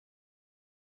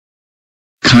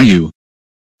Caillou.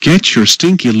 Get your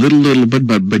stinky little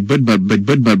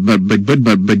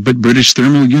British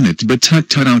thermal unit but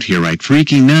tut out here right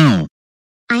freaking now.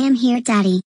 I am here,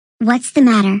 Daddy. What's the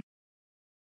matter?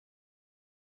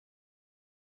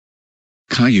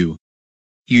 Caillou.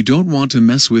 You don't want to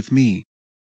mess with me.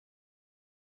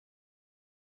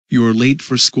 You're late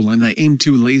for school and I am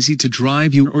too lazy to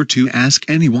drive you or to ask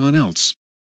anyone else.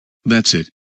 That's it.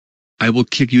 I will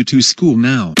kick you to school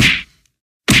now.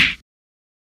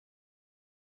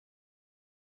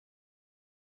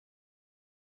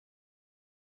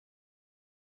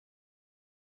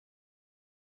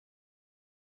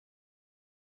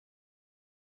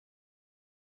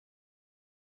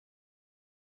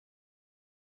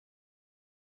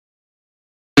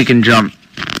 We can jump.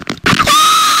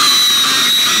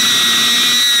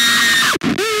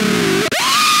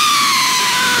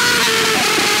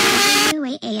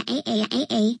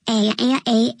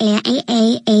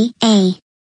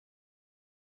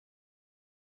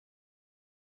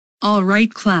 All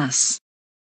right, class.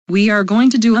 We are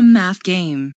going to do a math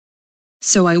game.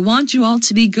 So I want you all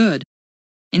to be good.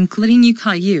 Including you,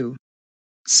 Caillou.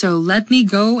 So let me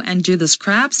go and do this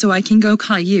crap so I can go,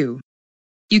 Caillou.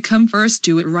 You come first,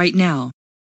 do it right now.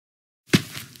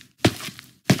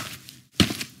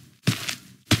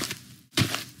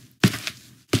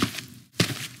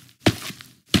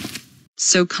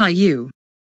 So Caillou.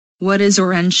 What is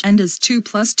orange and is 2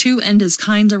 plus 2 and is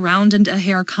kinda round and a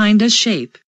hair kinda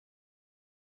shape?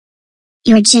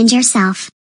 Your ginger self.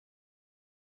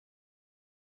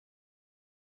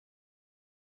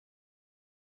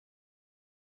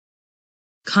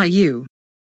 Caillou.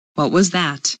 What was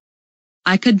that?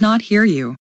 I could not hear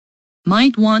you.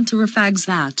 Might want to refags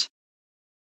that.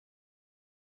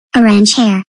 Orange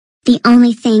hair. The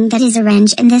only thing that is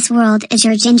orange in this world is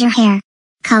your ginger hair.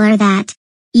 Color that.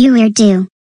 You weird do.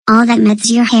 All that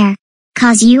myths your hair.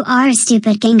 Cause you are a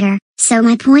stupid ginger, so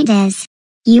my point is.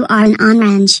 You are an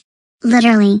orange.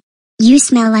 Literally. You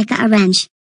smell like a orange.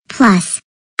 Plus.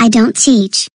 I don't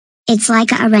teach. It's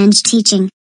like a orange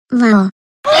teaching. Lol.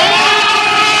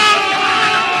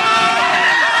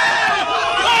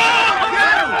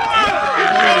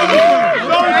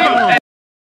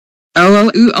 Oh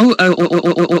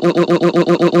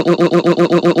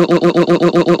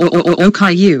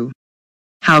Caillou.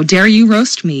 How dare you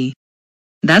roast me?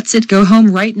 That's it, go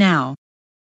home right now.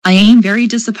 I am very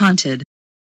disappointed.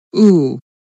 Ooh.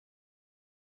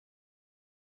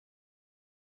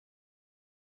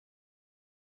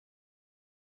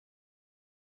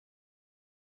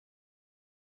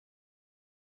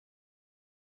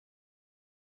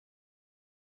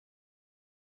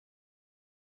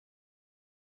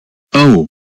 Oh.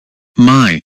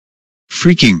 My.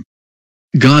 Freaking.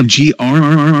 God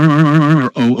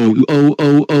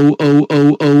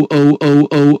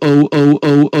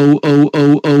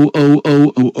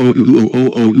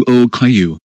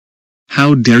Caillou.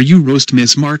 How dare you roast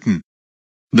Miss Marton?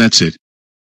 That's it.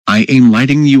 I am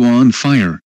lighting you on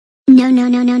fire. No.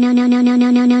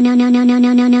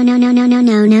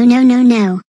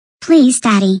 Please,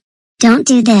 Daddy. Don't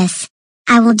do this.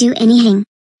 I will do anything.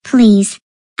 Please.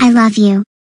 I love you.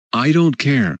 I don't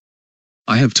care.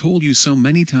 I have told you so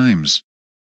many times.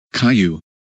 Caillou.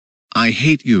 I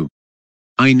hate you.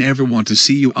 I never want to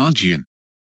see you again.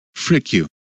 Frick you.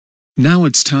 Now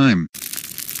it's time.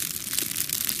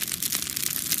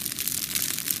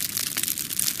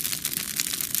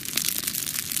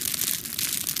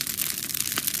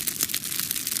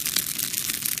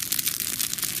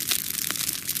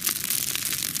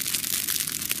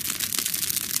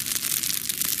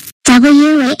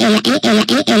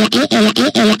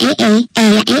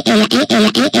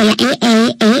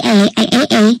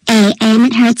 And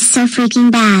it hurts so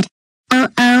freaking bad.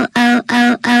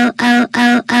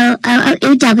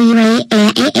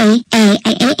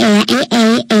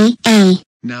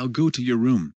 Now go to your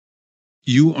room.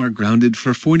 You are grounded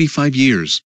for 45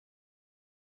 years.